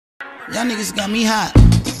Y'all niggas got me hot.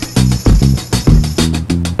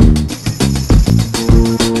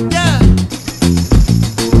 Yeah.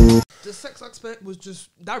 The sex aspect was just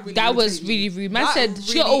that was really rude. Man said really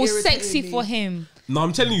she all irritated sexy me. for him. No,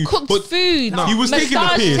 I'm telling you, Cooked but food. he was taking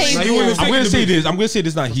the piss. I'm gonna say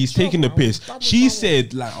this now. He's taking the piss. She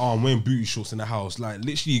said like, "Oh, I'm wearing booty shorts in the house." Like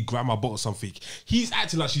literally, grab my butt or something. He's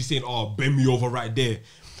acting like she's saying, "Oh, bend me over right there."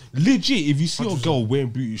 Legit, if you see a girl wearing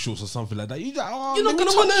booty shorts or something like that, you're like, "Oh, you're not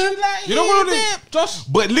gonna want to. You're not gonna want to."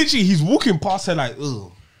 Just, but literally, he's walking past her like,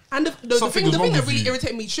 "Ugh." And the thing that really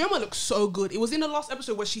irritated me, Sherma looked so good. It was in the last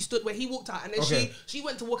episode where he walked out, and then she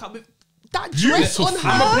went to walk out with that dress on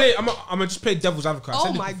her. I'm gonna just play devil's advocate.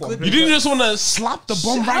 Oh my goodness! You didn't just want to slap the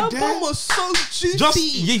bum right there. Her bum was so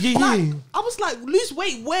juicy. Yeah. Like, I was like, lose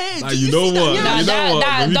weight where? Like, you know what? You know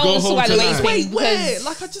what? Don't talk about lose weight where?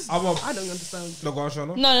 Like I don't understand. No, go on,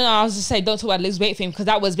 Shana. No. I was just saying, don't talk about lose weight for him because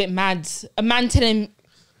that was a bit mad. A man telling him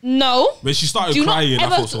no. When she started crying, I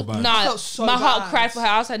felt so bad. Nah, so my heart bad. cried for her.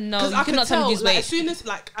 I was like, no, you cannot tell me lose weight. As soon as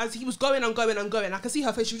as he was going, I'm going, I could see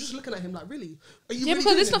her face. She was just looking at him like, really? Are you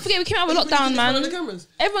because let's not forget we came out of a lockdown, man.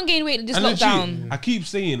 Everyone gained weight this lockdown. I keep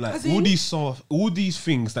saying like all these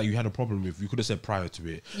things that you had a problem with, you could have said prior to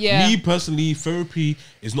it. Yeah. Me personally, therapy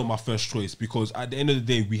is not my first choice because at the end of the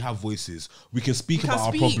day, we have voices. We can speak about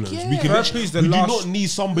our problems. Yeah. We can. We do not need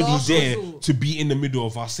somebody there resort to be in the middle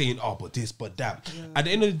of us saying, "Oh, but this, but that." Yeah. At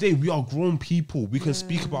the end of the day, we are grown people. We can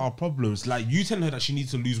speak about our problems. Like you telling her that she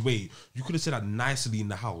needs to lose weight, you could have said that nicely in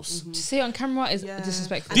the house. To say it on camera is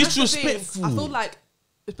disrespectful. Disrespectful. I feel like,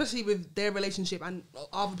 especially with their relationship and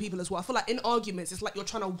other people as well, I feel like in arguments, it's like you're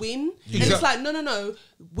trying to win. Yeah. And it's like, no.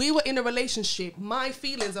 We were in a relationship. My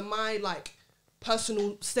feelings and my like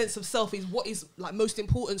personal sense of self is what is like most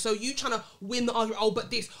important. So you trying to win the argument, oh, but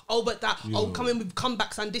this, oh, but that, come in with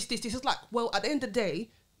comebacks and this. It's like, well, at the end of the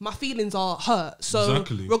day, my feelings are hurt. So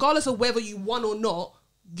regardless of whether you won or not,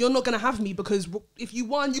 you're not going to have me because if you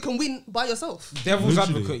won, you can win by yourself. Devil's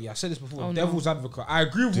advocate, I said this before. Devil's advocate. I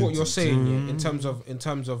agree with what you're saying in terms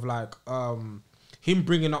of like him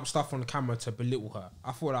bringing up stuff on the camera to belittle her.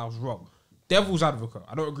 I thought that was wrong. Devil's advocate.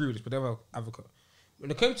 I don't agree with this, but devil's advocate. When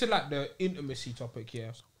it came to like the intimacy topic,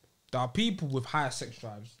 there are people with higher sex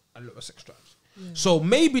drives and lower sex drives. Yeah. So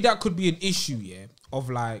maybe that could be an issue, of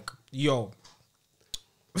like, yo.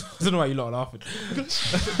 I don't know why you lot are laughing.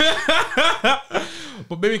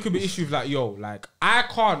 But maybe it could be an issue of like, yo, like I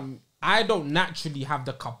don't naturally have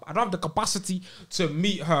I don't have the capacity to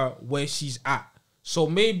meet her where she's at. So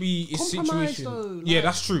maybe it's situation. Though, yeah,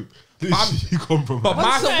 that's true. But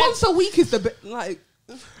once a week is the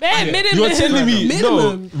minimum. You're telling me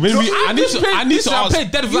minimum. No, I need to ask. You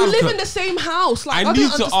live in the same house. Like, I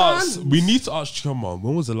need to ask. We need to ask Chioma,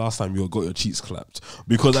 when was the last time you got your cheeks clapped?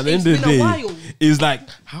 Because at the end of the day, it's like,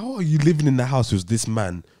 how are you living in the house with this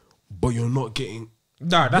man, but you're not getting?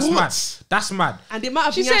 No, that's mad. That's mad. And it might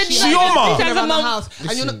have she been said Chioma.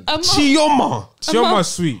 Chioma's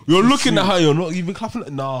sweet. You're looking at her, you're not even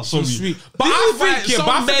clapping. Nah, sorry. Sweet. But I think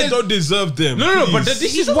some men don't deserve them. No, but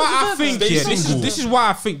this is why I think this is why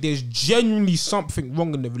I think there's genuinely something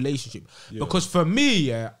wrong in the relationship. Because for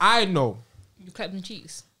me, I know you clap them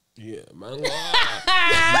cheeks. Yeah, man.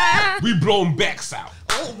 We blown backs out.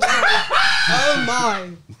 Oh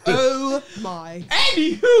my.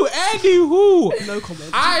 Anywho. No comment.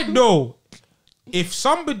 I know if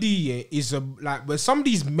somebody is when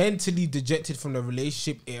somebody's mentally dejected from the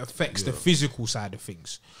relationship, it affects the physical side of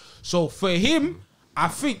things. So for him, I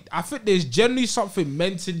think there's generally something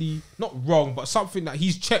mentally not wrong, but something that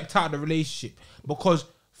he's checked out of the relationship because.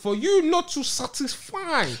 For you not to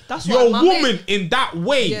satisfy your woman in that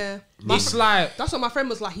way, it's like that's what my friend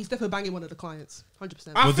was like. He's definitely banging one of the clients,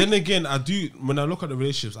 100%. But then again, when I look at the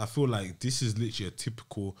relationships, I feel like this is literally a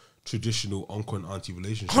typical traditional uncle and auntie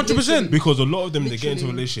relationship. 100%. Because a lot of them, they get into a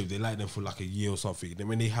relationship, they like them for like a year or something. Then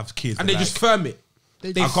when they have kids, and they just firm it.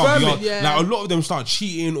 They firm it. Like a lot of them start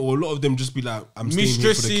cheating, or a lot of them just be like, "I'm staying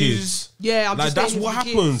here for the kids." Yeah, I'm like just that's what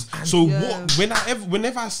happens. So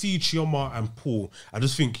whenever I see Chioma and Paul, I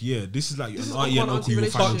just think, this is like an auntie and uncle you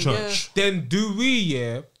find in church. Then do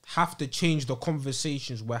we have to change the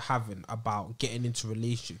conversations we're having about getting into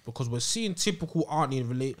relationships because we're seeing typical auntie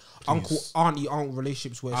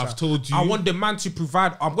relationships where I've told you I want the man to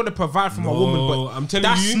provide. I'm going to provide for my woman, but I'm telling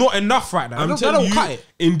that's not enough right now. I'm telling you,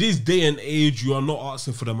 in this day and age, you are not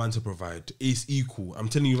asking for the man to provide. It's equal. I'm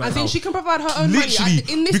telling you right now. I think she can provide her own money.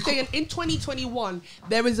 In this day, in 2021,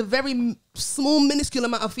 there is a very small minuscule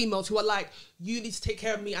amount of females who are like, you need to take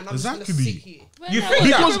care of me, and I'm just gonna sit here. You think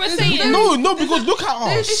because because look at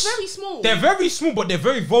us. It's very small. They're very small, but they're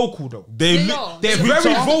very vocal though. They're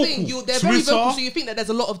very vocal. They're very vocal, so you think that there's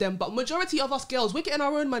a lot of them, but majority of us girls, we're getting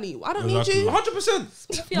our own money. I don't need you.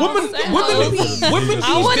 100%. Women,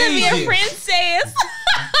 I want to be a princess.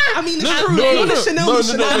 I mean,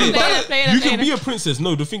 you can be a princess.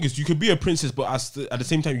 No, the thing is, you can be a princess, but at the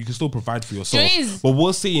same time, you can still provide for yourself. But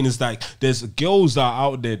what's saying is like, there's girls that are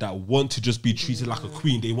out there that want to just be treated like a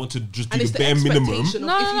queen. They want to just do the bare minimum,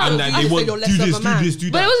 and then they want to do this,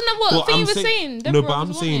 do that. But it wasn't what Fee was saying. No, but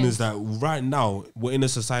I'm saying is that right now we're in a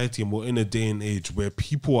society and we're in a day and age where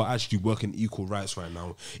people are actually working equal rights right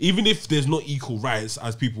now. Even if there's not equal rights,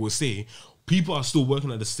 as people would say, people are still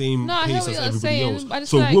working at the same pace as everybody else.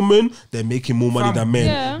 So women, they're making more money than men.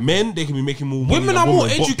 Yeah. Men, they can be making more money. Women are more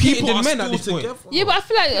educated than men at this point. Yeah, but I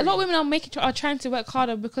feel like a lot of women are trying to work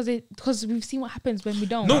harder because we've seen what happens when we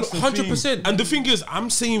don't. No, 100%. And the thing is, I'm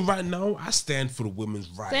saying right now, I stand for the women's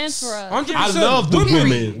rights. Stand for us. 100%. I love the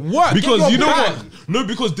women. What? Because you know what? No,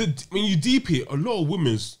 because when you deep it, a lot of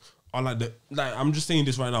women's are like I'm just saying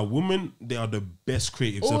this right now. Women, they are the best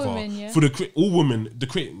creatives all ever. Women, yeah. For all women,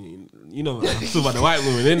 you know, I'm talking about the white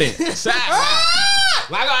women, innit?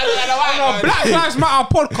 Black Lives Matter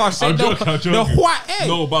podcast. The white egg.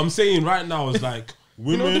 No, but I'm saying right now is like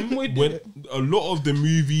women. When a lot of the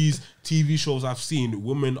movies, TV shows I've seen,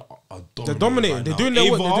 women are dominating. They're dominating. Right they're now. doing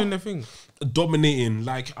their work. They're doing their thing. Dominating.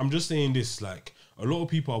 Like I'm just saying this. Like a lot of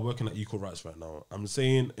people are working at equal rights right now. I'm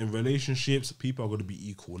saying in relationships, people are going to be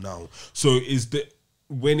equal now. So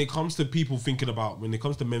when it comes to men thinking about,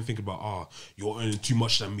 you're earning too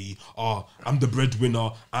much than me, I'm the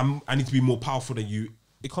breadwinner, I need to be more powerful than you,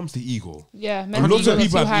 it comes to ego. Yeah, lots of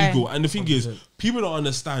people have ego, and the thing is, people don't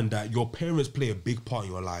understand that your parents play a big part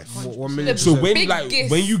in your life. 1,000,000%. So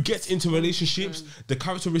when you get into relationships, the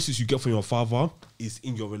characteristics you get from your father is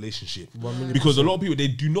in your relationship. Because a lot of people, they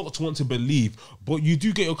do not want to believe, but you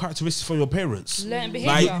do get your characteristics from your parents. Learn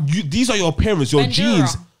behavior. These are your parents, your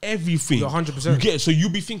genes, everything. You're 100%. So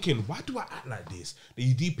you'll be thinking, why do I act like this? Then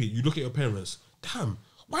you deep it, you look at your parents. Damn,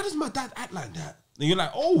 why does my dad act like that? And you're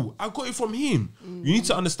like, oh, I got it from him. You need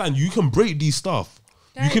to understand, you can break these stuff.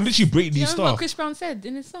 You can literally break these stuff. What Chris Brown said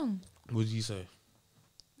in his song? What did he say?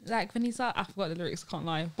 Like when he said, I forgot the lyrics, can't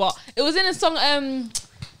lie. But it was in a song,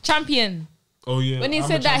 Champion. Oh yeah. When he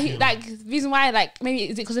said that, reason why, maybe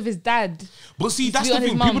is it because of his dad? But see, that's the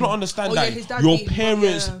thing. People don't understand that your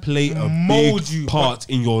parents play a big part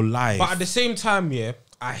in your life. But at the same time,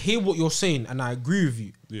 I hear what you're saying and I agree with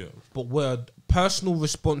you. Yeah. But where personal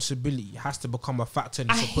responsibility has to become a factor in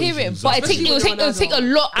this equation. I hear it, but it'll take a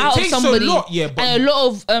lot out of somebody. And a lot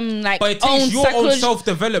of but it takes your own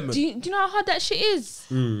self-development. Do you know how hard that shit is?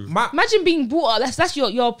 Imagine being brought up. That's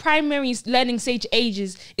your primary learning stage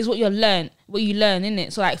ages is what you learn,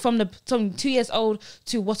 innit? So like from 2 years old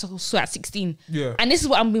to what I saw at 16. Yeah. And this is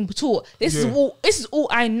what I'm being taught. This is all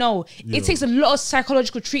I know. Yeah. It takes a lot of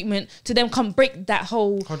psychological treatment to then break that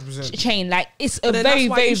whole chain. Like it's a very,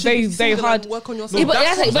 very, very, very hard. Work on yourself. Yeah,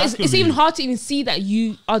 but it's even hard to even see that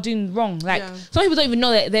you are doing wrong. Like some people don't even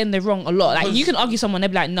know that they're wrong a lot. Like you can argue someone, they'll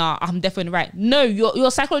be like, nah, I'm definitely right. No,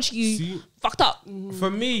 you're psychologically fucked up.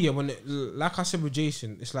 For me, like I said with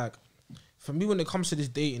Jason, it's like, for me when it comes to this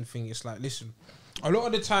dating thing, it's like, listen, a lot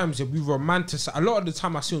of the times we romanticize. A lot of the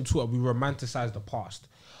time I see on Twitter, we romanticize the past.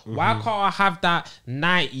 Why can't I have that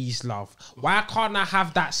 90s love? Why can't I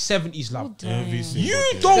have that 70s love? You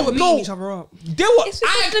don't know. Each other up. They were.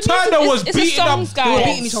 Turner was beating up. They were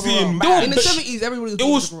beating each other up. In the 70s, everybody was. It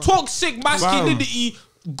was toxic masculinity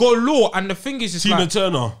galore, and the thing is, it's Tina like,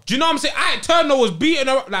 Turner. Do you know what I'm saying? Turner was beating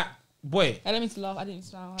her up, like, boy. I didn't mean to laugh. I didn't mean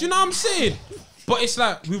to laugh. Do you know what I'm saying? But it's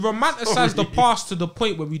like we romanticize the past to the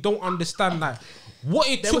point where we don't understand like what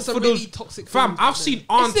it took for those toxic. Fam, I've seen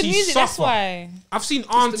aunties suffer. I've seen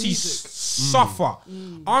aunties suffer.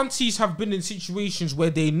 Aunties have been in situations where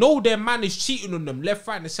they know their man is cheating on them left,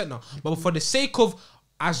 right, and center, but for the sake of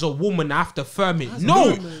as a woman, I have to firm it.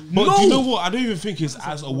 No. But do you know what? I don't even think it's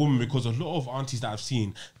as a woman, because a lot of aunties that I've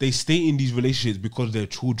seen, they stay in these relationships because they're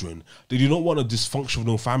children. They do not want a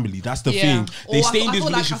dysfunctional family. That's the thing. They stay in this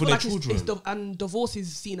relationship for their children. And divorce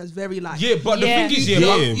is seen as very like... Yeah, but the thing is,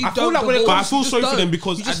 I feel like but I feel sorry for them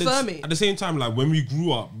because at the same time, like when we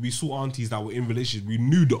grew up, we saw aunties that were in relationships. We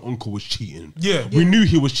knew the uncle was cheating. Yeah. We knew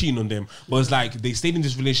he was cheating on them. But it's like they stayed in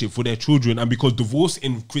this relationship for their children, and because divorce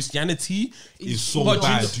in Christianity is so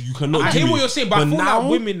bad. You cannot. I hear what you're saying, but I feel like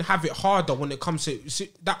women have it harder when it comes to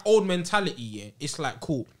that old mentality. Yeah, it's like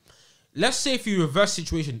cool. Let's say if you reverse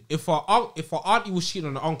situation, if our auntie was cheating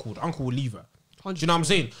on the uncle would leave her. Do you know what I'm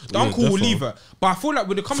saying? The uncle will leave her. But I feel like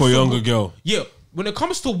when it comes for to a younger girl, when it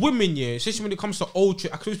comes to women, especially when it comes to old,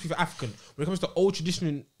 I can speak for African. When it comes to old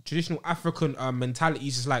traditional African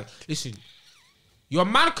mentalities, it's like, listen, your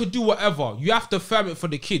man could do whatever. You have to firm it for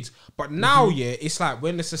the kids. But now, it's like we're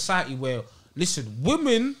in a society where, listen,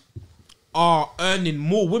 women are earning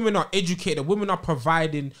more. Women are educated. Women are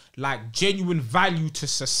providing like genuine value to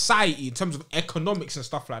society in terms of economics and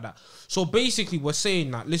stuff like that. So basically, we're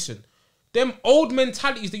saying that, listen, them old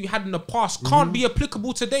mentalities that you had in the past can't be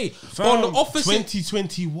applicable today. But on the opposite,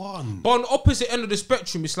 2021. But on the opposite end of the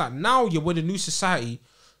spectrum, it's like now you're with a new society.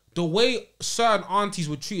 The way certain aunties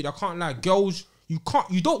were treated, I can't lie, girls. You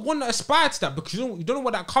don't want to aspire to that because you don't know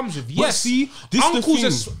what that comes with. Yes, see,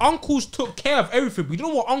 uncles took care of everything, but you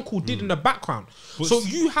don't know what uncle did in the background. But so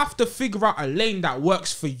you have to figure out a lane that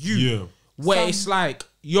works for you. Yeah. Where it's like,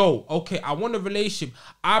 yo, okay, I want a relationship.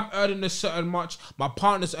 I'm earning a certain much. My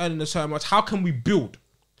partner's earning a certain much. How can we build?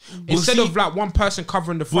 Instead of like one person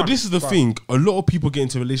covering the front. But this is the thing. A lot of people get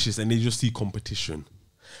into relationships and they just see competition.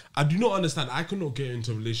 I do not understand. I cannot get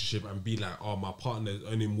into a relationship and be like, oh, my partner is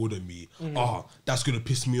earning more than me. Oh, that's going to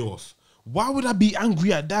piss me off. Why would I be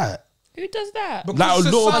angry at that? Who does that? Because like a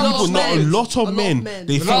lot of people, not a lot of men.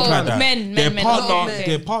 They think like that. Men,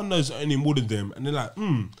 their partner is earning more than them, and they're like,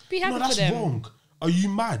 be happy no, that's for them. wrong. Are you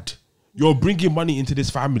mad? You're bringing money into this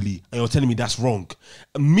family, and you're telling me that's wrong.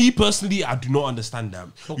 Me personally, I do not understand that.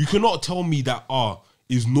 You cannot tell me that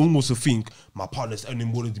it's normal to think my partner's earning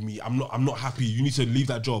more than me. I'm not happy. You need to leave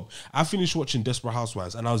that job. I finished watching Desperate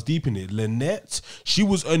Housewives and I was deep in it. Lynette, she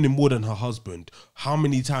was earning more than her husband. How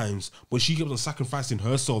many times? But she kept on sacrificing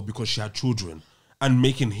herself because she had children and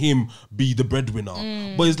making him be the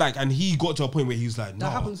breadwinner. But it's like, and he got to a point where he's like, no.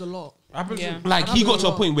 That happens a lot. Like he got to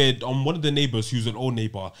a point where one of the neighbors, who's an old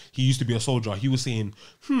neighbor, he used to be a soldier, he was saying,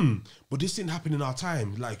 but this didn't happen in our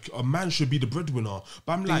time. Like a man should be the breadwinner.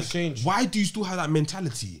 But I'm like, why do you still have that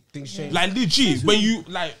mentality? Things change. Like legit,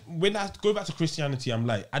 when I go back to Christianity, I'm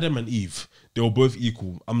like, Adam and Eve, they were both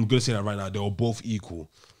equal. I'm gonna say that right now, they were both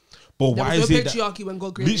equal. But why is it patriarchy when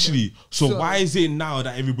God created literally? them. So why is it now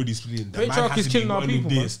that everybody's feeling the man has to be earning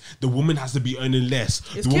this, the woman has to be earning less,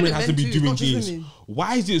 the woman has to be doing this?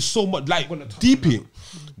 Why is it so much like deep it?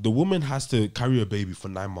 The woman has to carry a baby for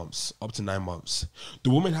 9 months, up to 9 months. The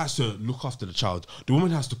woman has to look after the child. The woman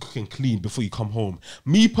has to cook and clean before you come home.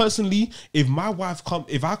 Me personally, if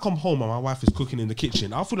I come home and my wife is cooking in the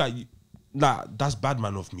kitchen, I feel like that's bad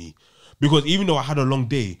man of me. Because even though I had a long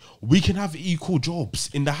day, we can have equal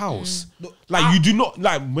jobs in the house. Like you do not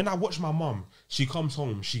like when I watch my mum, she comes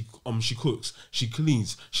home, she cooks, she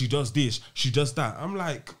cleans, she does this, she does that. I'm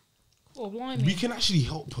like, we can actually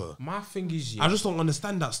help her. My thing is, I just don't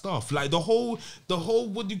understand that stuff. Like the whole,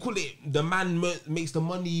 what do you call it? The man makes the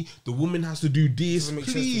money, the woman has to do this.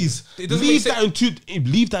 Please, leave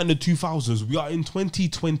that in the 2000s. We are in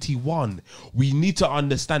 2021. We need to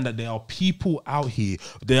understand that there are people out here,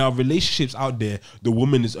 there are relationships out there. The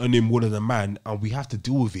woman is earning more than the man, and we have to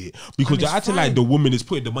deal with it because they're acting like the woman is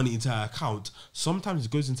putting the money into her account. Sometimes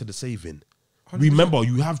it goes into the saving. 100%. Remember,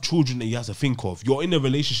 you have children that you have to think of. You're in a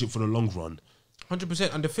relationship for the long run.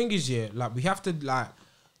 100%. And the thing is, like we have to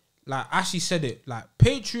like Ashley said it. Like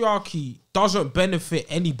patriarchy doesn't benefit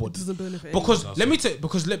anybody. It doesn't benefit because anybody. Let me tell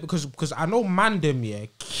because I know man them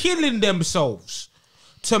killing themselves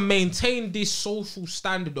to maintain this social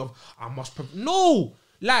standard of I must no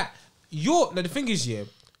like the thing is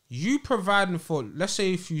you providing for, let's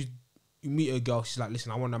say if you meet a girl, she's like,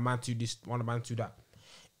 listen, I want a man to do this, I want a man to do that.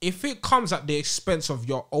 If it comes at the expense of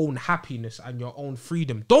your own happiness and your own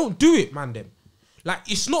freedom, don't do it, man. Them, like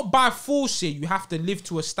it's not by force here. You have to live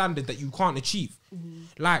to a standard that you can't achieve.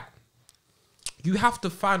 Like you have to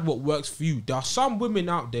find what works for you. There are some women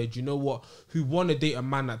out there, do you know what, who want to date a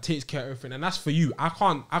man that takes care of everything, and that's for you. I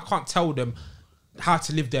can't tell them how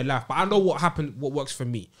to live their life, but I know what works for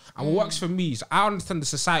me. And what works for me is I understand the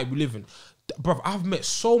society we live in. Bro, I've met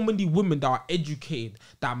so many women that are educated,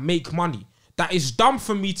 that make money. That is dumb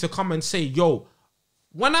for me to come and say, yo,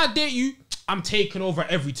 when I date you, I'm taking over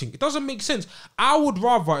everything. It doesn't make sense. I would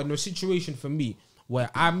rather, in a situation for me, where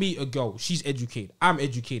I meet a girl, she's educated, I'm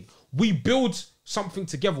educated, we build something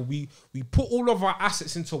together. We put all of our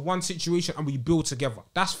assets into one situation and we build together.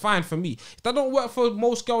 That's fine for me. If that don't work for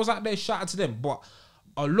most girls out there, shout out to them. But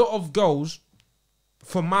a lot of girls,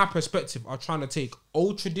 from my perspective, are trying to take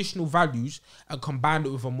old traditional values and combine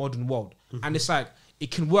it with a modern world. And it's like, it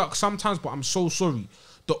can work sometimes, but I'm so sorry.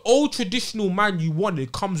 The old traditional man you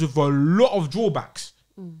wanted comes with a lot of drawbacks.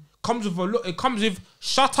 It comes with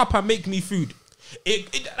shut up and make me food.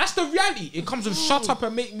 That's the reality. It comes with shut up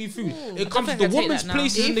and make me food. It comes with the woman's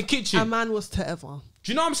places in the kitchen. A man was to ever.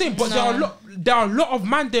 Do you know what I'm saying? But there are a lot of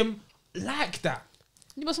man them like that.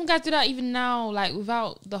 Yeah, but some guys do that even now, like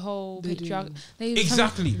without the whole patriarchy.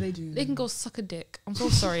 Exactly. They do. They can go suck a dick. I'm so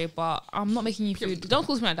sorry, but I'm not making you food. Don't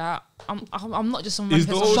call me like that. I'm not just some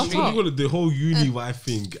random person. The whole uni wife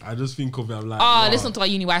thing. I just think of it. I'm like, let's not talk about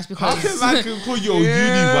uni wives because I can call you a uni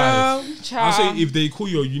wife. I say if they call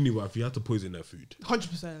you a uni wife, you have to poison their food.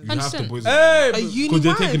 100%. You have to poison. A uni because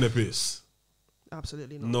they're wife? taking the piss.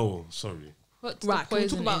 Absolutely not. No, sorry. Right, can we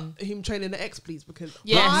talk about him training the ex, please? Because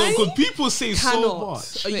because people say so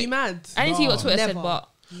much. Are you mad? I didn't see what Twitter said, but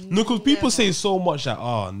no, because people say so much that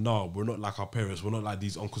no, we're not like our parents. We're not like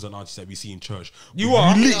these uncles and aunties that we see in church. You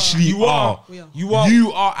literally are. You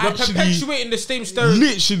are actually perpetuating the same stereotype.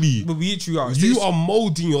 Literally, but we literally are. You are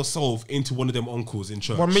molding yourself into one of them uncles in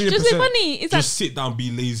church. 1,000,000%. just be funny. It's just sit down,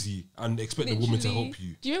 be lazy, and expect the woman to help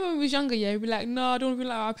you. Do you remember when we was younger? Yeah, we'd be like, no, I don't want to be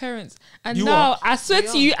like our parents. And now I swear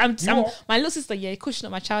to you, I'm my little sister. Yeah, of course she's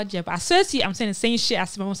not my child yet, but I swear to you, I'm saying the same shit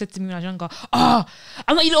as my mom said to me when I was younger. I'm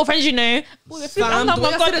not your little friend, you know. I'm not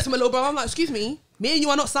my god. To my little brother, I'm like, excuse me and you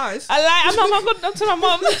are not size. I'm not my god. I'm to my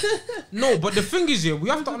mom. No, but the thing is, we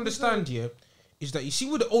have to understand, is that you see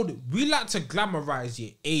with the older, we like to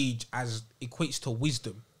glamorize age as equates to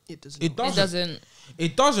wisdom. It doesn't.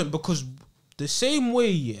 It doesn't, because the same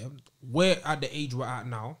way, we're at the age we're at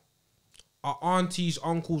now. Our aunties,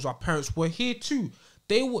 uncles, our parents were here too.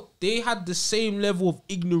 They had the same level of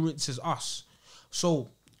ignorance as us. So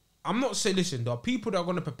I'm not saying, listen, there are people that are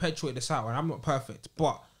going to perpetuate this out, and I'm not perfect,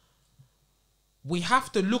 but we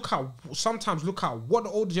have to sometimes look at what the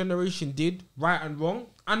older generation did, right and wrong,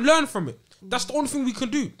 and learn from it. That's the only thing we can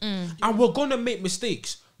do. And we're going to make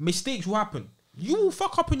mistakes. Mistakes will happen. You will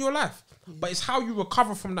fuck up in your life. But it's how you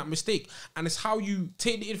recover from that mistake. And it's how you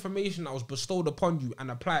take the information that was bestowed upon you and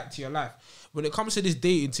apply it to your life. When it comes to this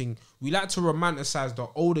dating thing, we like to romanticize the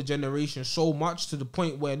older generation so much to the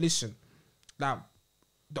point where, listen, now,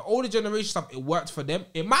 the older generation stuff, it worked for them.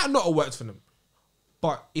 It might not have worked for them,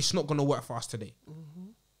 but it's not going to work for us today.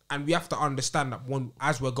 And we have to understand that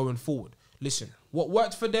as we're going forward. Listen, what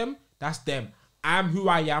worked for them, that's them. I'm who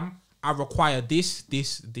I am. I require this,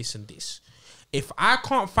 this, this, and this. If I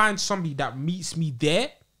can't find somebody that meets me there,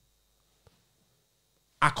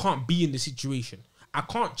 I can't be in the situation. I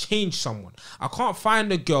can't change someone. I can't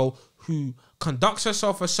find a girl who conducts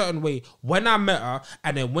herself a certain way when I met her,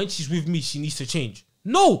 and then when she's with me, she needs to change.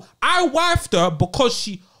 No, I wifed her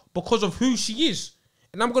because of who she is.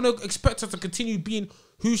 And I'm going to expect her to continue being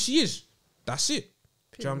who she is. That's it. Do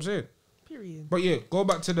you know what I'm saying? Period. But yeah, go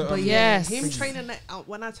back to the... But yes. Him training that out,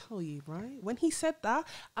 when I tell you, right? When he said that,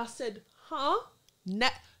 I said, huh?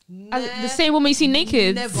 The same woman you see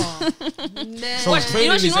naked. Never. So you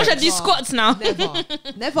know she knows these squats now.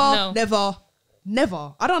 Never.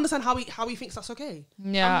 I don't understand how he thinks that's okay.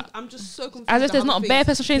 Yeah. I'm just so confused. As if there's not a bare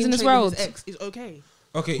personal trainers in this world. His ex is okay.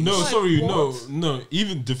 Okay. No, like, sorry, what? no.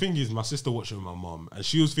 Even the thing is, my sister watched it with my mom, and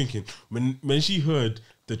she was thinking when she heard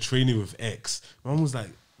the training with X, my mom was like,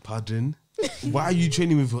 "Pardon? Why are you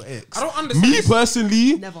training with your ex?" I don't understand. Me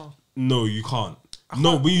personally, Never. No, you can't.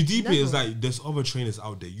 No, when you deep it, it's like there's other trainers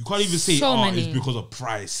out there. You can't even say, it's because of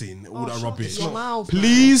pricing, all that rubbish.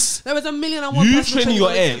 Please, there was a million and one. You training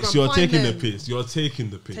your ex, you're taking the piss. You're taking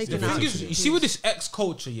the piss. The thing is, you see with this ex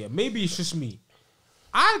culture, maybe it's just me.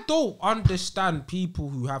 I don't understand people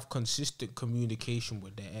who have consistent communication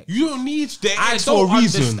with their ex. You don't need their ex for a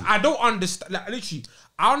reason. I don't understand. Like, literally,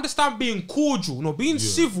 I understand being cordial, being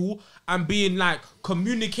civil and being like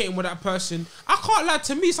communicating with that person. I can't lie,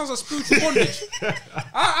 to me it sounds like spiritual bondage.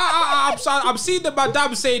 I'm seeing the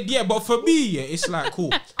madam saying but for me, it's like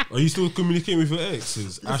cool. Are you still communicating with your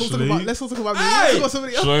exes? Ashley? Let's not talk about me. Hey! Let's talk about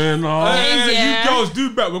somebody else. You girls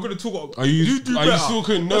do better. We're gonna talk about. Are you still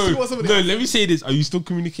let me say this. Are you still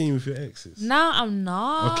communicating with your exes? No, I'm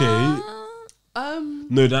not. Okay.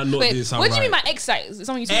 No, that not Wait, this. what do you mean by ex? Like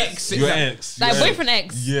someone you ex? Your ex, like boyfriend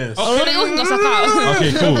ex? Yes.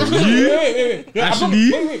 Okay, cool. Wait.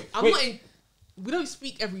 Actually, I'm not in. We don't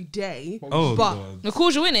speak every day, but we're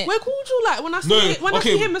cordial, innit? we're cordial. Like when I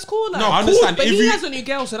see him, it's cool. Like, no, I understand. But if he has a new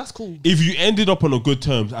girl, so that's cool. If you ended up on a good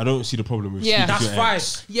terms, I don't see the problem with. Yeah, that's fine.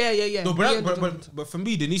 Yeah. No, but for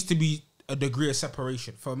me, there needs to be a degree of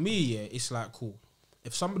separation. For me, it's like cool.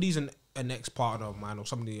 If somebody's an ex-partner of mine or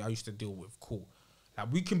somebody I used to deal with, cool.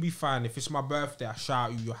 Like, we can be fine. If it's my birthday, I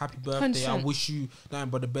shout you your happy birthday. 100%. I wish you nothing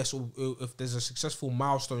but the best. If there's a successful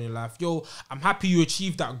milestone in your life, I'm happy you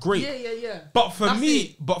achieved that. Great. Yeah. But for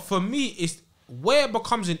me, it's where it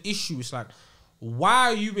becomes an issue. It's like why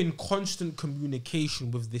are you in constant communication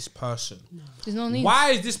with this person? There's no need. Why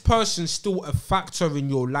is this person still a factor in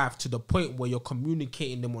your life to the point where you're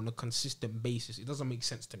communicating them on a consistent basis? It doesn't make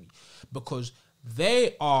sense to me, because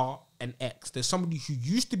they are an ex. There's somebody who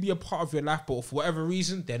used to be a part of your life, but for whatever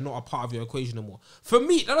reason, they're not a part of your equation anymore. For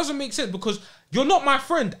me, that doesn't make sense, because you're not my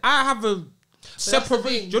friend. I have a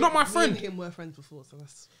separate. You're not my friend. Me and him were friends before, so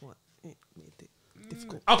that's what it made it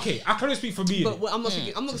difficult. Okay, I can only speak for me. But I'm not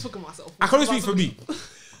speaking. I'm not speaking myself. I can only speak for me.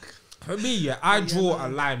 For me, yeah, I draw a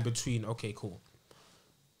line between, okay, cool.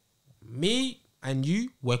 Me and you,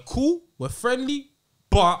 we're cool, we're friendly,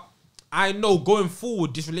 but I know going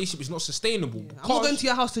forward, this relationship is not sustainable. I'm not going to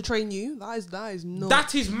your house to train you. That is not.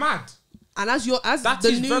 That is mad. And as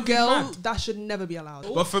the new girl, mad. That should never be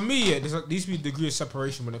allowed. But for me, yeah, there needs to be a degree of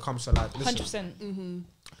separation when it comes to like, listen,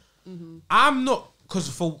 100%. I'm not,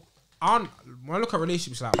 because when I look at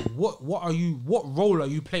relationships, like, what role are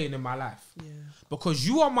you playing in my life? Yeah. Because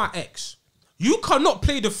you are my ex. You cannot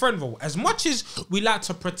play the friend role. As much as we like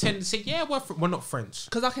to pretend and say, yeah, we're not friends.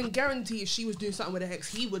 Because I can guarantee if she was doing something with her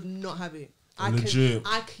ex, he would not have it. I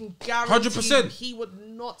can guarantee 100%. He would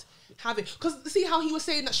not have it. Because see how he was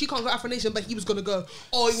saying that she can't go Afro Nation, but he was going to go,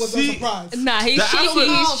 oh, he was a surprise. Nah, he's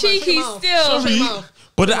cheeky still. Sorry,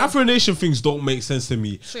 but the Afro Nation things don't make sense to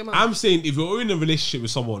me. I'm saying if you're in a relationship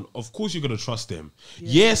with someone, of course you're going to trust them.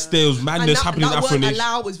 Yeah. Yes, there was madness happening in Afro Nation.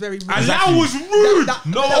 Allow was very rude. Allow was rude.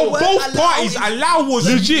 Both parties. Allow was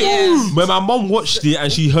legit. Yes. When my mom watched it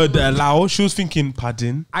and she heard the allow, she was thinking,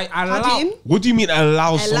 pardon? Pardon? What do you mean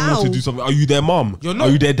allow someone to do something? Are you their mom? You're not.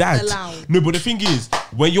 Are you their dad? Allowed. No, but the thing is,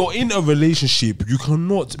 when you're in a relationship, you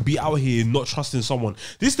cannot be out here not trusting someone.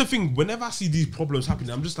 This is the thing. Whenever I see these problems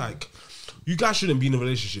happening, I'm just like, you guys shouldn't be in a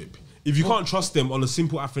relationship. If you can't trust them on a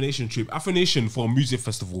simple Afro Nation trip, Afro Nation for a music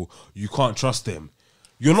festival, you can't trust them.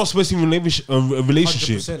 You're not supposed to be in a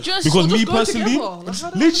relationship. Because me personally,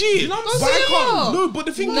 legit. No, but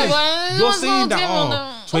the thing is, you're saying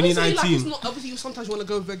that, 2019. Obviously, you sometimes want to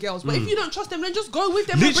go with the girls, but if you don't trust them, then just go with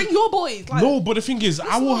them and bring your boys. Like, no, but the thing is,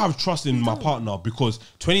 I will have trust in my partner because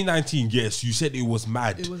 2019, yes, you said it was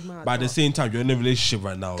mad. But at the same time, you're in a relationship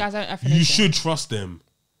right now. You should trust them.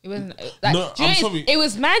 It wasn't. Like, no, I'm sorry. It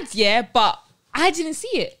was mad, yeah, but I didn't see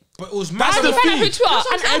it. But it was mad. That's the thing.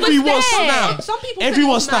 Everyone snapped. Some people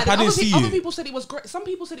everyone snapped. I didn't see it. Other people said it was great. Some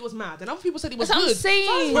people said it was mad, and other people said it was good. I'm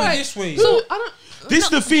saying this way. So I don't. This is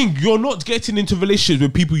the thing. You're not getting into relationships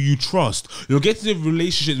with people you trust. You're getting into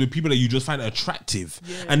relationships with people that you just find attractive,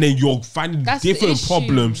 and then you're finding different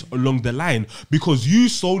problems along the line because you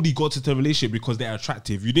solely got into a relationship because they're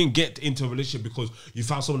attractive. You didn't get into a relationship because you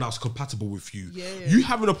found someone that's compatible with you. You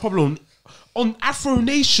having a problem on Afro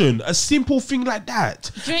Nation, a simple thing like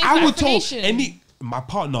that. I would tell my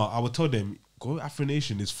partner, I would tell them, go Afro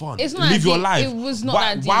Nation is fun. It's not live your life. It was not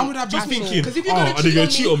that deep. Why would I be thinking? Because if you're gonna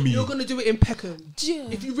cheat on me, you're gonna do it in Peckham.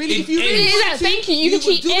 If you really, thinking you can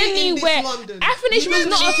cheat anywhere. Afro Nation is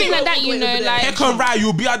not a thing like that, you know. Like Peckham, right?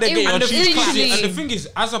 You'll be out there getting your cheese classic. And the thing is,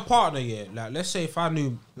 as a partner, yeah, like let's say if I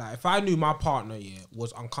knew my partner, yeah,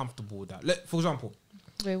 was uncomfortable with that. For example,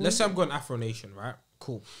 let's say I'm going Afro Nation, right?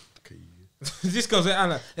 Cool. This girl's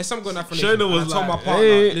like, let's say I'm going Afro Nation. I told my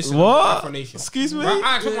partner, listen, what? Afro Nation. Excuse me? Right?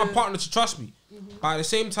 I told my partner to trust me. But at the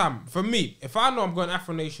same time, for me, if I know I'm going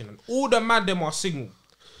Afro Nation and all the mad them are single,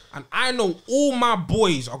 and I know all my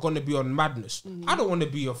boys are going to be on madness, I don't want to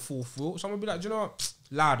be a fool. So I'm going to be like, do you know what?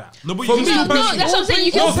 Louder. No, but you can that's what I'm saying.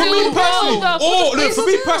 You can for me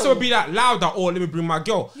personally, it would be that louder or let me bring my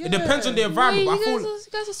girl. It depends on the environment. But you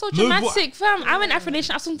guys are so dramatic, fam. I went Afro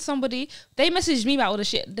Nation. I was talking to somebody. They messaged me about all the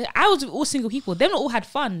shit. I was with all single people. Them all had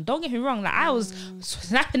fun. Don't get me wrong. Like I was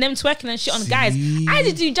snapping them, twerking and shit on guys. I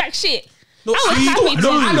didn't do jack shit. No,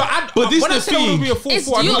 but this is the thing. It's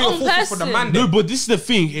your own person. No, but this is the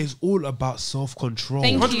thing. It's all about self-control.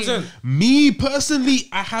 100%. Me personally,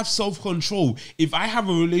 I have self-control. If I have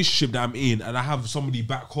a relationship that I'm in and I have somebody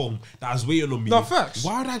back home that's waiting on me,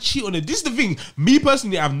 why would I cheat on it? This is the thing. Me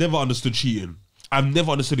personally, I've never understood cheating. I've never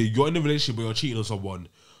understood it. You're in a relationship where you're cheating on someone.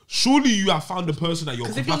 Surely you have found the person that you're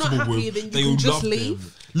compatible with. Then you just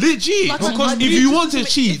leave. Legit, because if you want to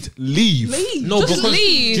cheat, leave. No, because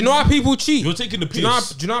leave. Do you know how people cheat? You're taking the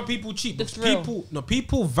piss. Do you know how people cheat? Because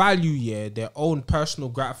people value their own personal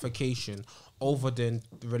gratification over the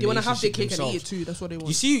relationship. They want to have their cake and eat it too. That's what they want.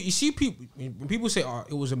 You see people. When people say, "Oh,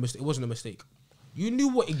 it was a mistake," it wasn't a mistake. You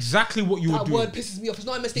knew exactly what you were doing. That word pisses me off. It's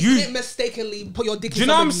not a mistake. You didn't mistakenly put your dick in. Do you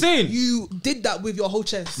know what I'm saying? You did that with your whole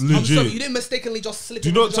chest. Legit. I'm sorry. You didn't mistakenly just slip.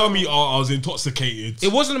 Do not tell me I was intoxicated.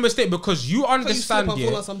 It wasn't a mistake because you understand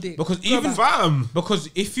because because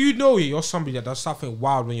if you know you're somebody that does something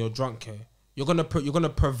wild when you're drunk, you're gonna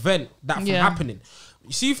prevent that from happening.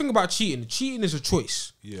 You see, you think about cheating. Cheating is a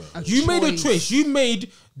choice. Yeah. You made a choice. You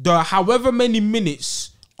made the however many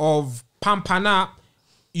minutes of pampana.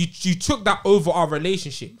 You took that over our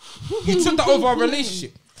relationship. You took that over our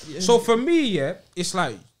relationship. Yeah. So for me, yeah, it's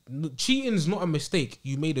like cheating's not a mistake.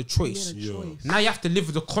 You made a choice. Now you have to live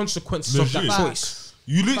with the consequences of that choice.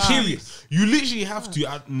 You literally have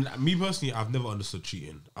to. Me personally, I've never understood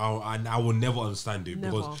cheating. I will never understand it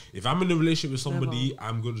because if I'm in a relationship with somebody,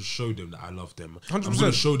 I'm going to show them that I love them. 100%. I'm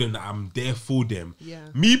going to show them that I'm there for them. Yeah.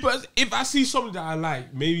 Me personally, if I see something that I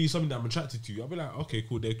like, maybe something that I'm attracted to, I'll be like, okay,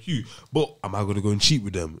 cool, they're cute. But am I going to go and cheat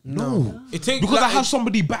with them? No. It takes because I have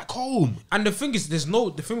somebody back home. And the thing is, there's no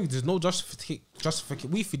justification.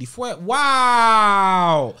 We feel the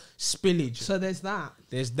wow spillage. So there's that.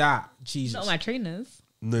 There's that. Jesus. Not my trainers.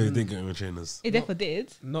 No, you didn't get on the trainers. It definitely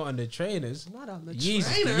did. Not on the trainers. Not on the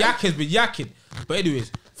Jesus, trainers. the yak has been yakking. But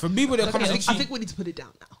anyways, for me, when it comes to cheating, I think we need to put it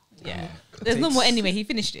down now. Yeah. There's no more anyway. He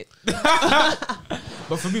finished it.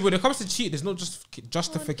 But for me, when it comes to cheating, there's no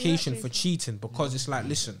justification for cheating because it's like,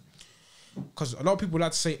 listen. Because a lot of people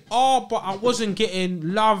like to say, "Oh, but I wasn't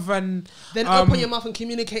getting love," and then open your mouth and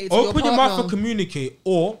communicate. Open your mouth and communicate,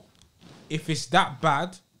 or if it's that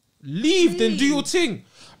bad, leave. Then do your thing.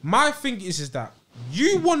 My thing is that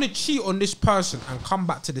you want to cheat on this person and come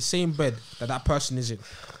back to the same bed that person is in.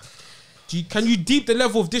 Can you deep the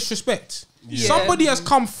level of disrespect? Yeah. Somebody has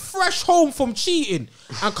come fresh home from cheating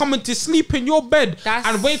and coming to sleep in your bed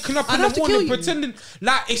and waking up in the morning pretending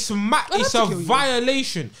like it's a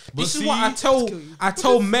violation. This is what I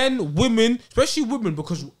tell men, women, especially women,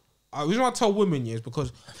 because the reason why I tell women is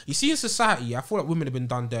because you see in society, I feel like women have been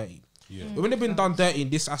done dirty. Yeah. Women have been done dirty in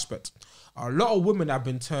this aspect. A lot of women have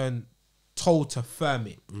been told to firm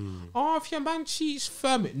it. Oh, if your man cheats,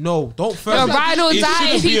 firm it. No, don't firm it. Ride or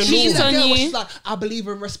die if he cheats on you. Like, I believe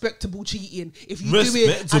in respectable cheating. If you do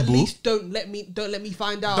it, at least don't let me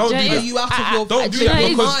find out. Don't do that. You out of your don't do that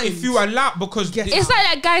because if you allow because it's like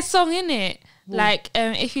that guy's song, innit? Like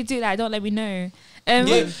if you do that, don't let me know.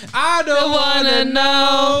 I don't wanna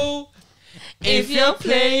know. If you're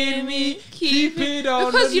playing me, keep it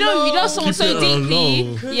on because you know someone so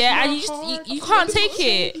deeply, yeah, and you can't take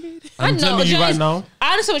it. I'm telling you right now.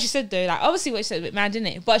 I understand what she said though. Like obviously what she said a bit mad, didn't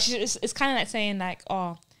it? But it's kind of like saying like,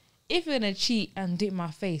 oh, if you're gonna cheat and do it in my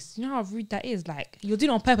face, you know how rude that is. Like you're doing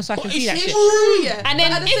it on purpose so I can see that shit. True, yeah. And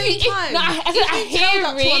then if I hear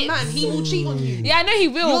that to a man, he will cheat on you. Yeah, I know he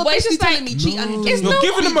will. You're but it's just like me cheat and you're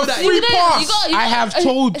giving him a free pass. I have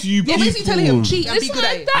told you people. You're basically telling him cheat and be good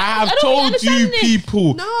at it. I have told you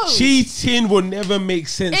people. Cheating will never make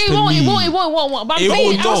sense to me. It won't. But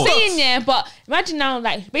I'm saying yeah. But imagine now,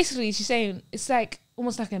 like basically, she's saying it's like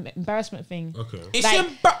almost like an embarrassment thing. Okay. It's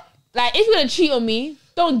like if you're gonna cheat on me,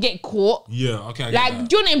 don't get caught. Yeah, okay. Like,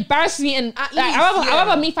 do you want to embarrass me? And like, I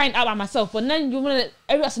rather me find out by myself, but then you want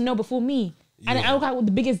everyone else to know before me. And I look like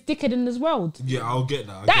the biggest dickhead in this world. Yeah, I'll get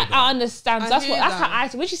that. I understand. That's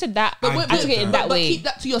how when she said that, I took it in that way. But keep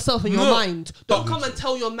that to yourself in your mind. Don't come and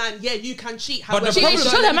tell your man, yeah, you can cheat. But the problem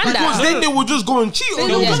tell her man that. Because then they will just go and cheat on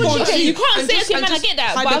you. You can't say it to your man, I get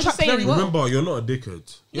that. But I'm just saying. Remember, you're not a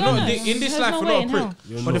dickhead. You're not in this life, you're not a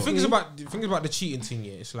prick. But the thing is about the cheating thing,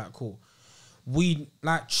 yeah, it's like, cool. We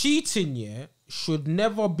like cheating, yeah, should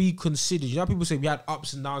never be considered. You know, people say we had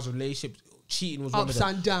ups and downs of relationships. Cheating was ups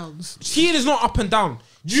and downs. Cheating is not up and down.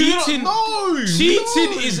 Cheating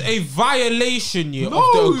is a violation, yeah, of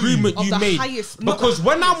the agreement you made. Because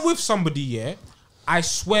when I'm with somebody, yeah, I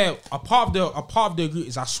swear a part of the agreement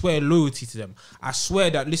is I swear loyalty to them. I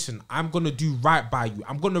swear that listen, I'm gonna do right by you.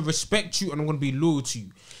 I'm gonna respect you and I'm gonna be loyal to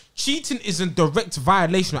you. Cheating is a direct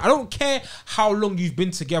violation. I don't care how long you've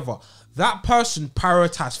been together. That person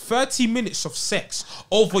prioritized 30 minutes of sex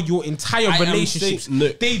over your entire relationships.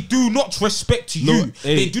 They do not respect you.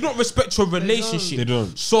 They do not respect your relationship. They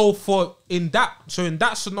don't. So in that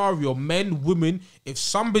scenario, men, women, if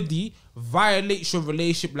somebody violates your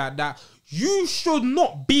relationship like that, you should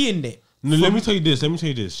not be in it. No, let me tell you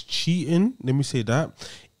this. Cheating, let me say that.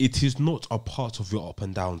 It is not a part of your up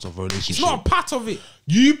and downs of a relationship. It's not a part of it.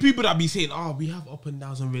 You people that be saying, oh, we have up and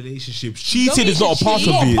downs in relationships. Cheating is not a part of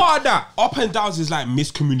it. Not part of that. Up and downs is like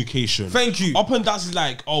miscommunication. Thank you. Up and downs is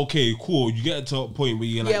like, okay, cool. You get to a point where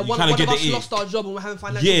you're like, you kind of get the lost our job and we're having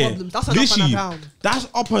financial problems. That's an up and down. That's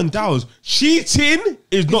up and downs. Cheating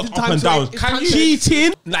is not up and downs.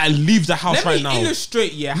 Cheating, like, leave the house right now. Let me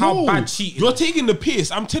illustrate, how bad cheating. You're taking the piss.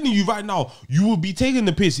 I'm telling you right now, you will be taking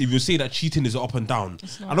the piss if you say that cheating is up and down.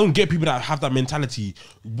 I don't get people that have that mentality.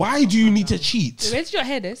 Why do you need to cheat? Where did you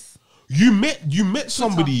hear this? You met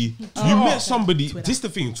somebody. You met somebody. This is the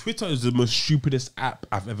thing. Twitter is the most stupidest app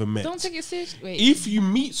I've ever met. Don't take it serious. Wait. If you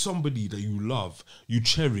meet somebody that you love, you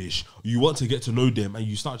cherish, you want to get to know them, and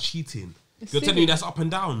you start cheating, you're telling me that's up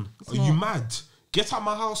and down. Are you mad? Get out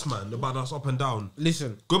my house, man. About that's up and down.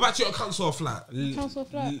 Listen, go back to your council flat. Council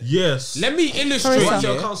flat. Yes. Let me illustrate. Go back to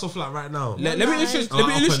your council flat right now. Let me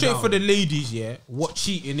illustrate for the ladies, what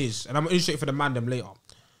cheating is, and I'm gonna illustrate for the man them later.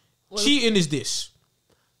 Well, cheating is this.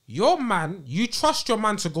 Your man, you trust your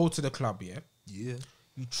man to go to the club, yeah? Yeah.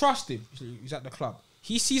 You trust him. He's at the club.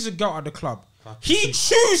 He sees a girl at the club. He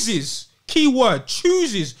chooses, keyword,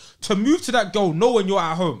 chooses to move to that girl knowing you're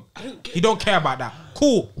at home. He don't care about that.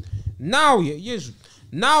 Cool. Now, he's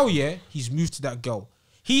moved to that girl.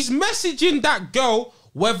 He's messaging that girl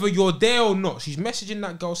whether you're there or not. She's messaging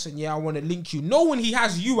that girl saying, yeah, I want to link you, knowing he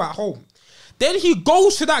has you at home. Then he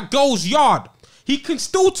goes to that girl's yard. He can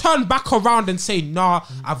still turn back around and say, nah,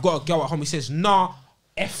 I've got a girl at home. He says, nah,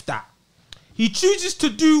 F that. He chooses to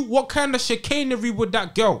do what kind of chicanery with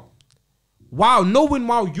that girl. Wow, knowing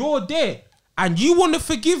while you're there. And you want to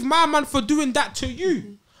forgive my man for doing that to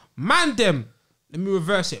you. Man them, let me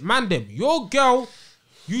reverse it. Man them, your girl,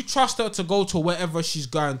 you trust her to go to wherever she's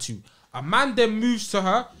going to. A man then moves to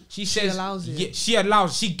her. She says, allows it. Yeah, she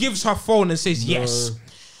allows. She gives her phone and says, yes.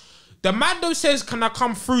 The man though says, can I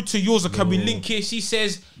come through to yours or can we link here? She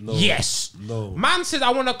says, yes. No. Man says, I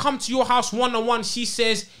want to come to your house one-on-one. She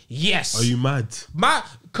says, yes. Are you mad?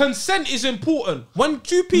 Consent is important. When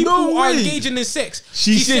two people are engaging in sex,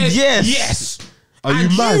 she said yes. Yes. Are you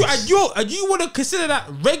mad? And you want to consider that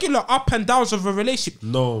regular up and downs of a relationship?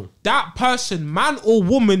 No. That person, man or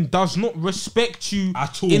woman, does not respect you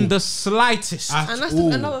at all. In the slightest. And that's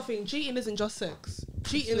another thing. Cheating isn't just sex.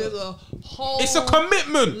 Cheating is a whole... It's a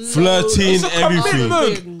commitment. Flirting,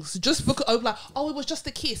 everything. Just book it over like, oh, it was just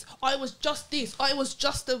a kiss. Oh, it was just this. Oh, it was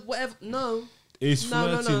just a whatever. No. It's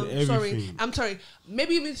flirting, everything. Sorry. I'm sorry.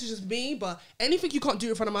 Maybe this is just me, but anything you can't do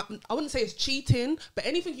in front of my... I wouldn't say it's cheating, but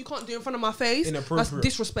anything you can't do in front of my face, that's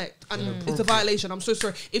disrespect. And it's a violation. I'm so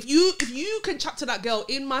sorry. If you can chat to that girl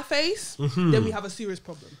in my face, then we have a serious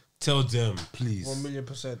problem. Tell them, please.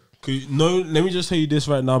 1,000,000%. No, let me just tell you this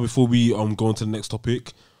right now before we go on to the next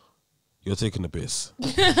topic. You're taking the piss.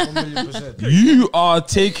 1,000,000%. You are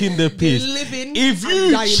taking the piss. If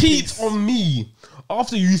you cheat piss. on me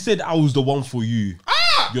after you said I was the one for you,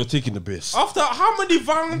 you're taking the piss. After how many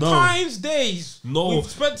Valentine's days we've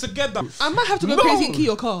spent together? I might have to go crazy and key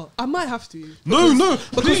your car. I might have to. No,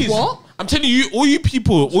 because please. What? I'm telling you, all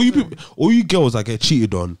you girls that get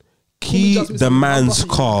cheated on, key the man's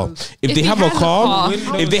car. If they have a car,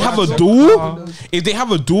 if they have a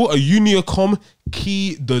door, a Uniacom,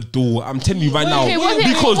 key the door. I'm telling you right now,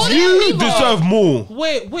 because you deserve more.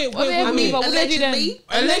 Wait. I mean, allegedly.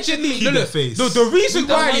 The reason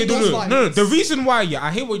why the reason why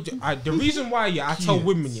I hear what the reason why I tell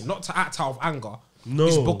women not to act out of anger. No,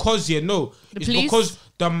 it's because because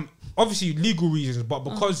obviously legal reasons, but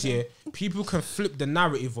because people can flip the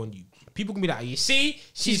narrative on you. People can be like, you see,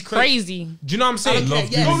 she's crazy. Do you know what I'm saying? They love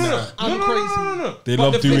doing that. I'm crazy. No. They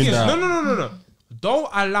love doing that. No. Don't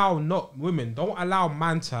allow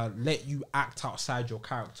man to let you act outside your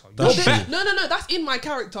character. No. That's in my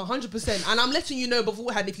character, 100%. And I'm letting you know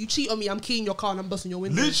beforehand. If you cheat on me, I'm keying your car and I'm busting your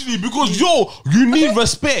window. Literally, because you need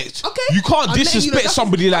respect. Okay. You can't disrespect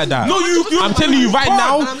somebody like that. No, I'm telling you right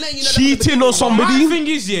now, cheating on somebody. My thing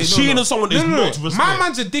is, cheating on someone is not respect. My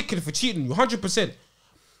man's a dickhead for cheating you, 100%.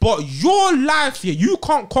 But your life, you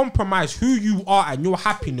can't compromise who you are and your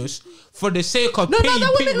happiness for the sake of that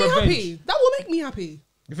will make me happy. That will make me happy.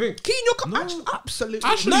 You think? Keying your car, absolutely.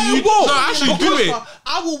 Actually, you won't. No, actually do it.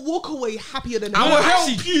 I will walk away happier than I will help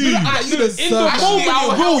you. In the moment,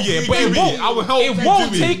 it will, but it won't. I will help you. It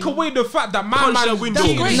won't take away the fact that my man window.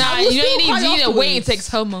 Nah, you need a wait and takes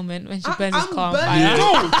her moment when she burns his car on fire.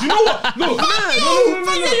 No, do you know what? No.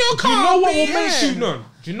 Do you know what will make you know?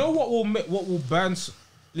 Do you know what will burn?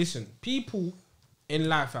 Listen, people in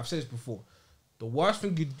life, I've said this before, the worst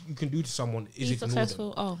thing you can do to someone is ignore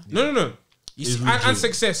successful. them. No. You see, and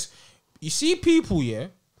success. You see people,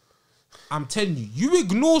 I'm telling you, you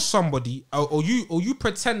ignore somebody or you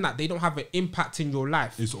pretend that they don't have an impact in your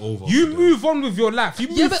life. It's over. You move on with your life. You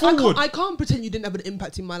move forward. I can't pretend you didn't have an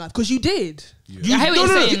impact in my life because you did. I hear what you're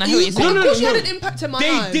saying. Of course you had an impact in my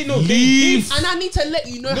life. They did. And I need to let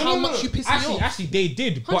you know how much you piss me off. Actually, they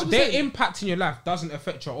did. 100%. But their impact in your life doesn't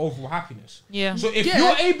affect your overall happiness. Yeah. So if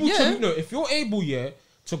you're able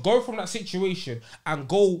to go from that situation and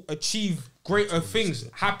go achieve greater things,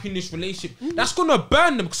 happiness, relationship, that's gonna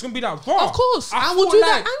burn them because it's gonna be that raw. Of course, I will do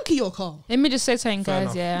that and key your car. Let me just say something,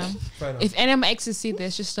 guys. Fair enough. If any of my exes see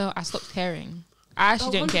this, just know I stopped caring. I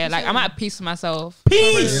actually don't care. Like, I'm at peace with myself.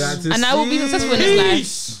 Peace. And I will be successful in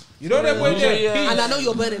this life. You know that boy there? And I know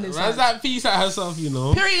you're burning inside. Man's at peace at herself, you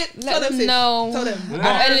know. Period. Let them know. Tell them.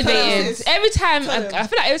 I'm elevated. Every time, Tell them. I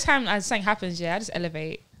feel like every time something happens, I just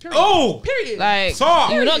elevate. Period. Oh! Period. Like,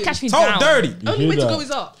 Talk. you will not catch me Talk down. dirty. Only way to go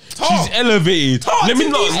is up. She's elevated. Let me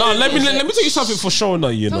let me tell you something for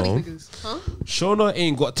Shona, you Tell know. these niggas. Huh? Shona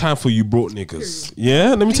ain't got time for you broke niggas. Yeah?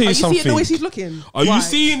 Let me tell you something. Are you seeing the way she's looking? Are you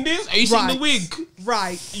seeing this? Are you seeing the wig?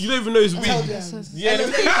 Right. You don't even know his wig. Yeah,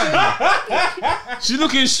 she's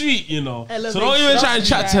looking sweet, you know. So don't even try and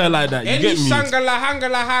chat to her like that. You Any get me? shangala,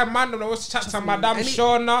 hangala, high man, don't know what's chat to Madame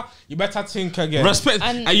Shona. You better think again. Respect.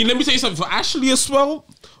 And let me tell you something for Ashley as well.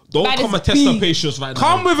 Don't come and test her patience right now.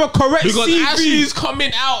 Come with a correct because CV. Ashley's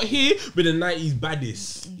coming out here with the 90s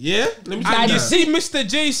baddest. Yeah? Let me tell And you you that. see Mr.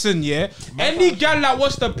 Jason, any gal that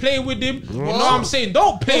wants to play with him, you know what I'm saying?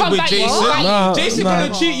 Don't play with Jason. Jason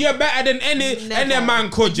gonna treat you better than any man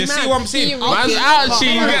could. You see what I'm saying? Man's out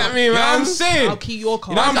here, you get me, man? You know what I'm saying? I'll key your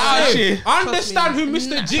car. You know what I'm saying? Trust Understand who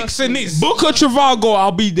Mr. Jackson is. Book a Trivago,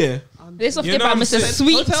 I'll be there. This off You the know by what I'm Mr. saying?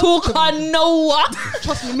 Sweet Talker Noah.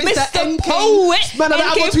 Trust me, Mr. Mr. NK. Poet. Man, that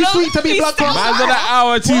hour too sweet to be blood clot. Man's on an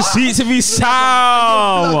hour too sweet to be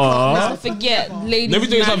sour. Forget, ladies. Let me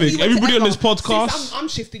tell you something. Everybody on this podcast. I'm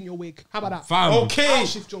shifting your wig. How about that? Fam. Okay. I'll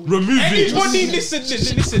shift your wig. Remove it. Anybody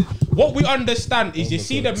listen. What we understand is you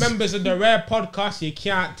see the members of the Rare Podcast, you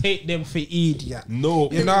can't take them for idiot. No.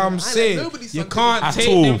 You know what I'm saying? nobody's You son can't at take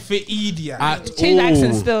all. them for idiot. Change the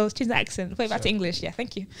accent still. Change the accent. Put it back to English. Yeah,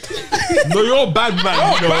 thank you. No, you're a bad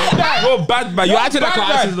man. You know? You're a bad man. You're acting like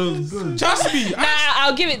bad an man. accent. Trust me. Nah,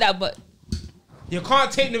 I'll give it that, but You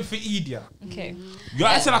can't take them for idiot. okay. You're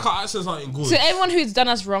acting like our accent's not good. So everyone who's done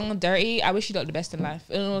us wrong and dirty, I wish you lot the best in life.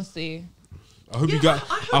 In honesty. I hope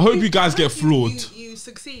you guys get flawed. You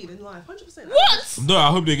succeed in life. 100%. What? No, I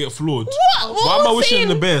hope they get flawed. What? Why am I wishing them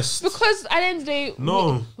the best? Because at the end of the day,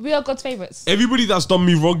 No. we are God's favorites. Everybody that's done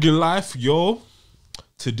me wrong in life, yo,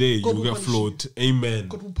 today God you will will get punish flawed. Amen.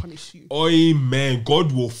 God will punish you. Amen.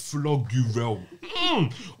 God will flog you real.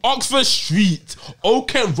 Oxford Street,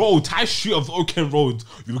 Oaken Road, High Street of Oaken Road.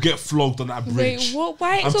 You will get flogged on that bridge. Wait, what?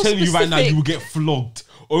 Why? I'm so telling you right now, specific? you will get flogged.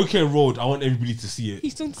 Oaken Road. I want everybody to see it.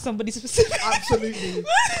 He's talking to somebody specific. Absolutely.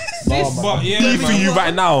 But yeah, Beefing you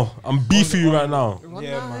right now. I'm beefing you right now.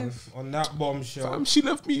 Yeah, man. On that bombshell. She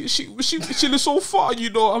left me. She lives so far.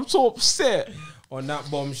 You know. I'm so upset. On that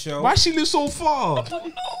bombshell. Why she live so far? Oh,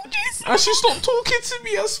 Jason. And she stopped talking to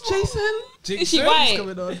me as well. Jason. Is she white?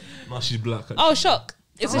 What's going on? No, she's black. Oh, shock.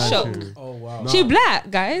 It's a shock. Oh wow. She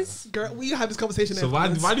black, guys. Girl, we have this conversation. So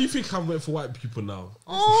why do you think I'm waiting for white people now?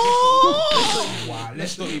 Oh. Wow,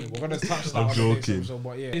 let's not even. We're gonna touch that. I'm on the next joking. episode,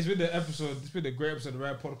 but yeah, it's been the episode. It's been a great episode of the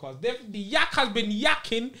Rare Podcast. The yak has been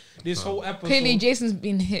yakking this whole episode. Clearly, Jason's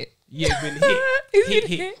been hit. Yeah, been hit. He's been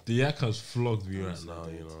hit. The yak has flogged me right now.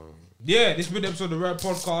 You know. Yeah, this has been the episode of the Rare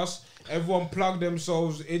Podcast. Everyone plug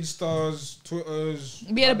themselves, Instas, Twitters.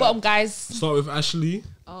 Be at the bottom, guys. Start with Ashley.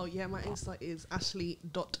 Oh yeah, my Insta is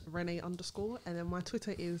ashley.rene_, and then my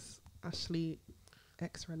Twitter is ashleyxrene.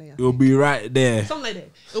 It'll be right there. Something like that.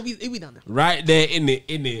 It'll be down there. Right there in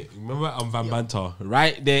it. Remember, I'm Van Banter.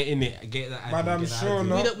 Right there in it. Get that. Madam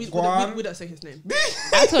Shona. We don't say his name.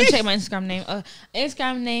 I told you check my Instagram name.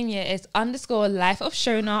 Instagram name, is _life of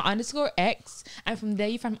Shona _x. And from there,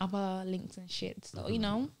 you find other links and shit. So,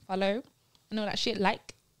 follow. And all that shit.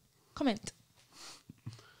 Like, comment.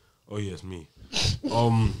 Oh yes, me.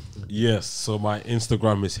 Yes. So my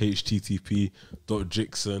Instagram is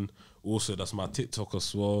http.jixon. Also, that's my TikTok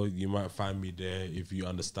as well. You might find me there if you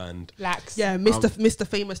understand. Lax. Yeah, Mr.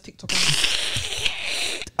 Famous TikToker.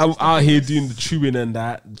 I'm out here doing the chewing and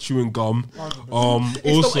that, chewing gum.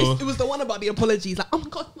 It was the one about the apologies. Like, oh my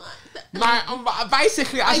god,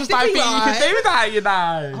 basically, I just like think you can do that, you know.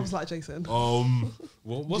 I was like Jason.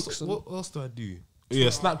 What else do I do? Yeah,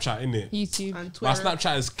 Snapchat, innit? YouTube. And My Twitter.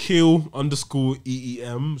 Snapchat is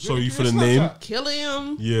kill_EEM. Sorry for the name. Kill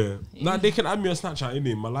him. Yeah. Nah, they can add me on Snapchat,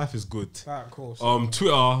 innit? My life is good. Alright, cool.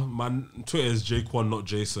 Twitter, my Twitter is Jquan, not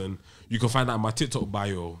Jason. You can find that in my TikTok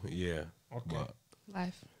bio. Yeah. Okay.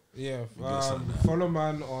 Life. Yeah. Follow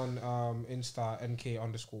man on Insta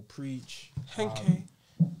NK_preach.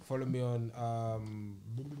 Follow me on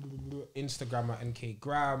Instagram at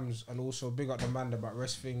NKgrams, and also big up the man about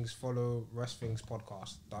Rest Things. Follow Rest Things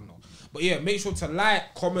podcast. Done now. But yeah, make sure to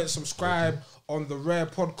like, comment, subscribe on the Rare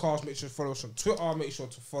Podcast. Make sure to follow us on Twitter. Make sure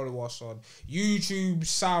to follow us on YouTube,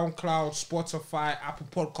 SoundCloud, Spotify, Apple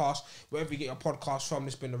Podcasts, wherever you get your podcast from.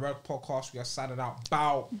 This has been the Rare Podcast. We are signing out.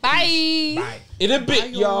 Bow. Bye. Bye. In a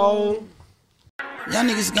bit, y'all. Y'all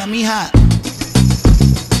niggas got me hot.